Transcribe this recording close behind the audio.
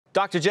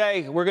Dr.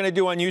 J, we're going to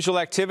do unusual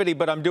activity,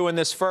 but I'm doing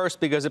this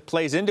first because it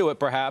plays into it,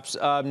 perhaps.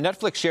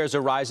 Netflix shares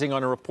are rising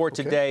on a report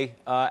today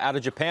out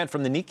of Japan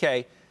from the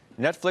Nikkei.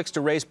 Netflix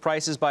to raise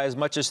prices by as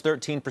much as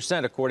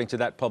 13%, according to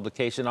that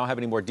publication. I don't have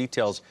any more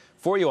details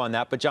for you on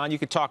that. But, John, you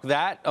could talk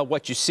that,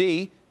 what you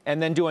see,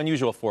 and then do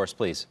unusual for us,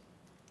 please.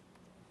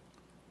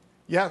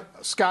 Yeah,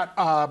 Scott,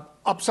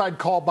 upside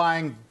call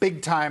buying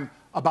big time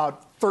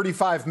about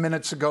 35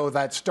 minutes ago.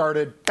 That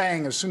started,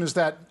 bang, as soon as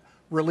that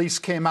release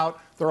came out.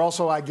 They're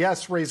also, I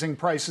guess, raising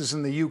prices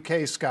in the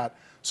UK, Scott.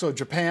 So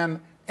Japan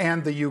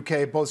and the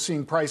UK both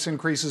seeing price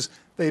increases.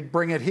 They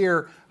bring it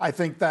here. I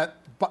think that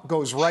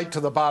goes right to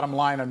the bottom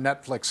line of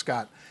Netflix,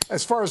 Scott.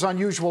 As far as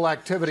unusual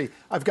activity,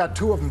 I've got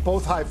two of them,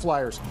 both high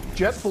flyers.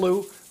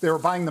 JetBlue, they were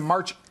buying the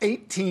March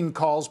 18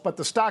 calls, but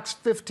the stock's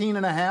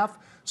 15.5,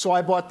 so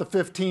I bought the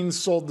 15s,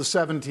 sold the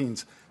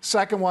 17s.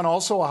 Second one,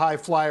 also a high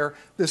flyer.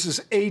 This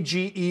is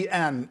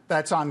AGEN.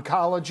 That's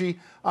oncology.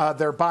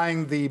 They're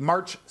buying the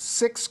March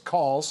 6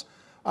 calls,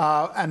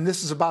 and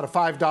this is about a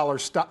 $5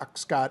 stock,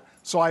 Scott.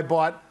 So I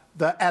bought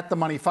the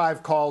at-the-money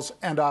 5 calls,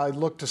 and I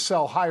look to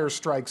sell higher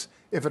strikes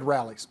if it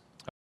rallies.